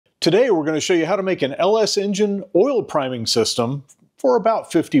Today we're going to show you how to make an LS engine oil priming system for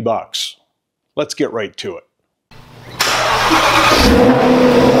about 50 bucks. Let's get right to it.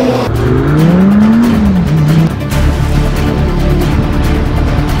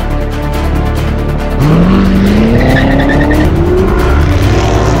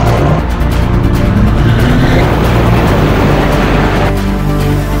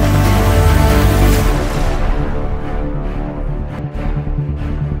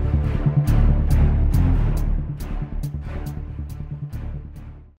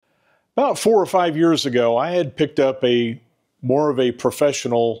 About 4 or 5 years ago, I had picked up more of a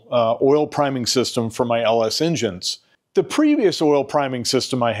professional oil priming system for my LS engines. The previous oil priming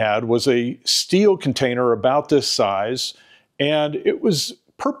system I had was a steel container about this size, and it was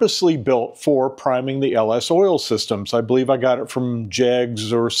purposely built for priming the LS oil systems. I believe I got it from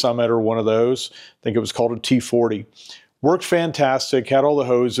Jegs or Summit or one of those. I think it was called a T40. Worked fantastic, had all the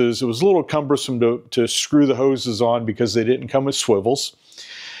hoses. It was a little cumbersome to screw the hoses on because they didn't come with swivels.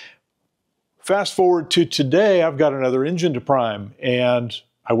 Fast forward to today, I've got another engine to prime, and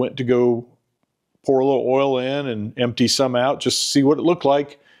I went to go pour a little oil in and empty some out just to see what it looked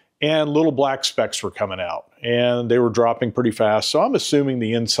like, and little black specks were coming out, and they were dropping pretty fast. So I'm assuming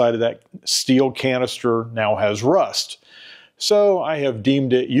the inside of that steel canister now has rust. So I have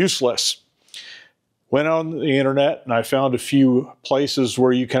deemed it useless. Went on the internet and I found a few places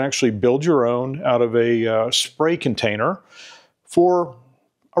where you can actually build your own out of a spray container for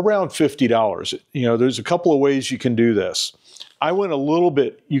around $50. You know, there's a couple of ways you can do this. I went a little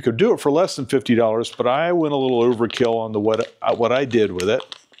bit, you could do it for less than $50, but I went a little overkill on what I did with it.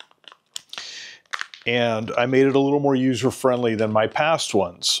 And I made it a little more user-friendly than my past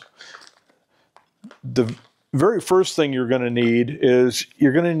ones. The very first thing you're going to need is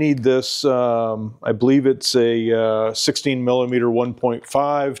you're going to need this, I believe it's a 16 millimeter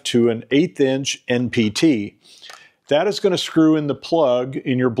 1.5 to an 1/8 inch NPT. That is going to screw in the plug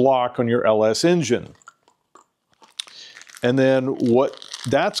in your block on your LS engine. And then what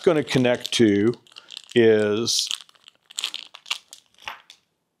that's going to connect to is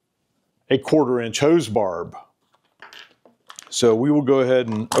a 1/4 inch hose barb. So we will go ahead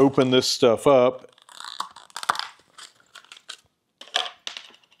and open this stuff up.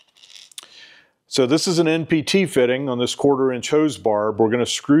 So this is an NPT fitting on this 1/4 inch hose barb. We're going to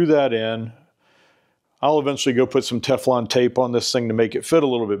screw that in. I'll eventually go put some Teflon tape on this thing to make it fit a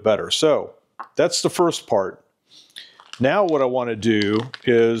little bit better. So that's the first part. Now what I want to do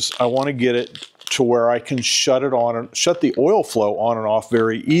is I want to get it to where I can shut the oil flow on and off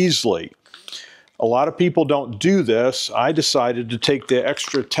very easily. A lot of people don't do this. I decided to take the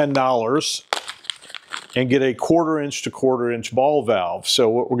extra $10 and get a 1/4 inch to 1/4 inch ball valve. So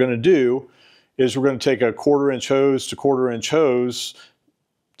what we're going to do is we're going to take a 1/4 inch hose to 1/4 inch hose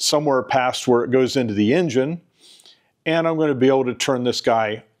somewhere past where it goes into the engine, and I'm going to be able to turn this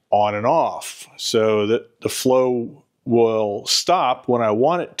guy on and off so that the flow will stop when I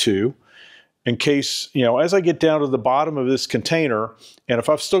want it to, in case, you know, as I get down to the bottom of this container, and if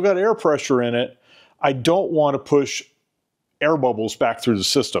I've still got air pressure in it, I don't want to push air bubbles back through the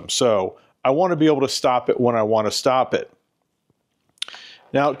system. So I want to be able to stop it when I want to stop it.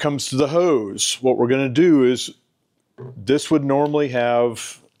 Now it comes to the hose. What we're going to do is this would normally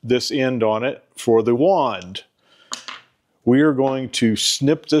have this end on it for the wand. We are going to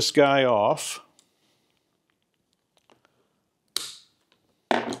snip this guy off.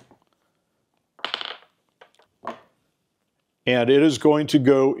 And it is going to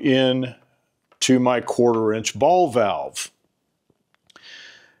go in to my 1/4 inch ball valve.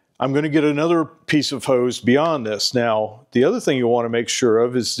 I'm going to get another piece of hose beyond this. Now, the other thing you want to make sure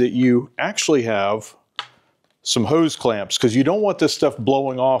of is that you actually have some hose clamps, because you don't want this stuff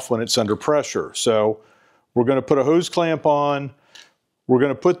blowing off when it's under pressure. So we're going to put a hose clamp on. We're going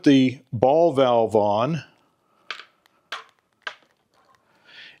to put the ball valve on.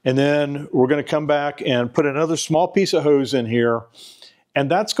 And then we're going to come back and put another small piece of hose in here. And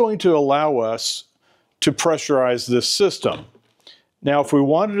that's going to allow us to pressurize this system. Now, if we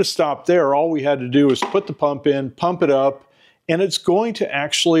wanted to stop there, all we had to do is put the pump in, pump it up, and it's going to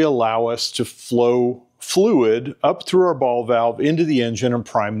actually allow us to flow fluid up through our ball valve into the engine and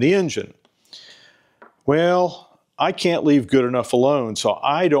prime the engine. Well, I can't leave good enough alone, so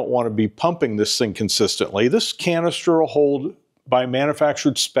I don't want to be pumping this thing consistently. This canister will hold, by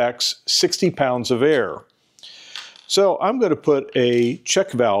manufactured specs, 60 pounds of air. So I'm going to put a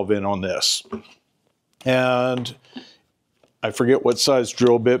check valve in on this. And I forget what size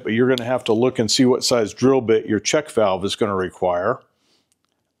drill bit, but you're going to have to look and see what size drill bit your check valve is going to require.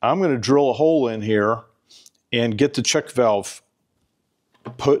 I'm going to drill a hole in here and get the check valve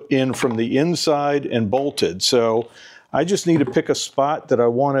put in from the inside and bolted. So I just need to pick a spot that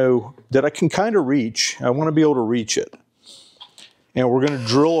I can kind of reach. I want to be able to reach it. And we're going to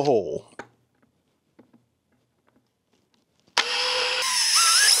drill a hole.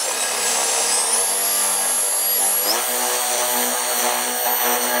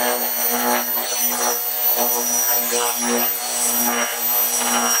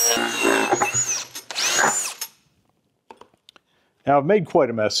 Now I've made quite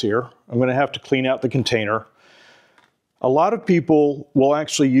a mess here. I'm going to have to clean out the container. A lot of people will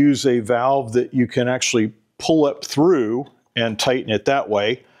actually use a valve that you can actually pull up through and tighten it that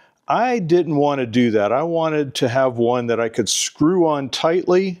way. I didn't want to do that. I wanted to have one that I could screw on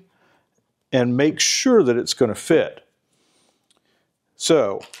tightly and make sure that it's going to fit.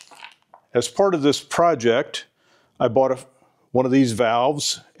 So, as part of this project, I bought one of these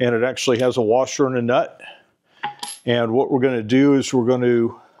valves, and it actually has a washer and a nut. And what we're going to do is we're going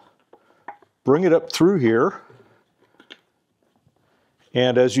to bring it up through here.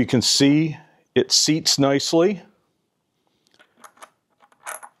 And as you can see, it seats nicely.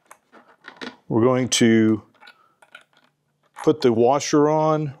 We're going to put the washer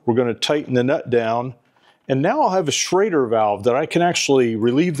on. We're going to tighten the nut down. And now I'll have a Schrader valve that I can actually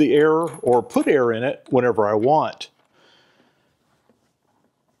relieve the air or put air in it whenever I want.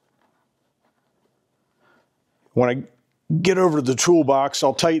 When I get over to the toolbox,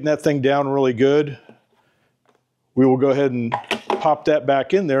 I'll tighten that thing down really good. We will go ahead and pop that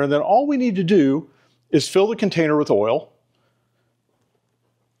back in there, and then all we need to do is fill the container with oil,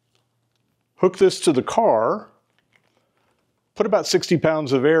 hook this to the car, put about 60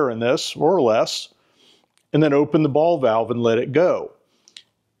 pounds of air in this, or less, and then open the ball valve and let it go.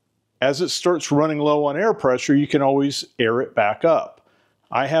 As it starts running low on air pressure, you can always air it back up.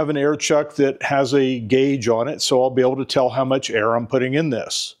 I have an air chuck that has a gauge on it, so I'll be able to tell how much air I'm putting in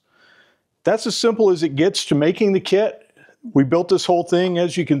this. That's as simple as it gets to making the kit. We built this whole thing,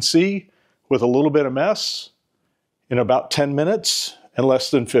 as you can see, with a little bit of mess in about 10 minutes and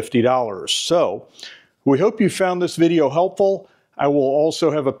less than $50. So we hope you found this video helpful. I will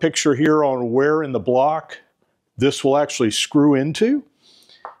also have a picture here on where in the block this will actually screw into.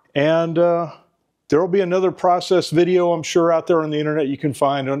 And there will be another process video, I'm sure, out there on the internet you can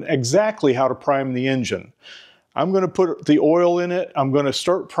find on exactly how to prime the engine. I'm going to put the oil in it. I'm going to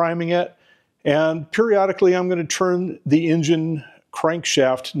start priming it. And periodically, I'm going to turn the engine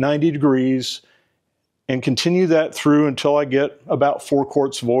crankshaft 90 degrees and continue that through until I get about 4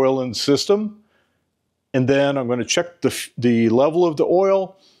 quarts of oil in the system. And then I'm going to check the level of the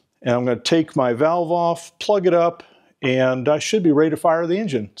oil, and I'm going to take my valve off, plug it up, and I should be ready to fire the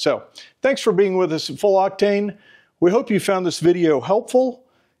engine. So thanks for being with us at Full Octane. We hope you found this video helpful.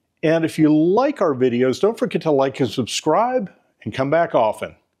 And if you like our videos, don't forget to like and subscribe and come back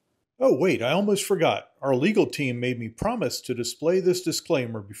often. Oh, wait, I almost forgot. Our legal team made me promise to display this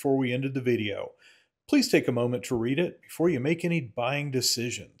disclaimer before we ended the video. Please take a moment to read it before you make any buying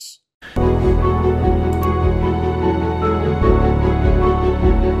decisions.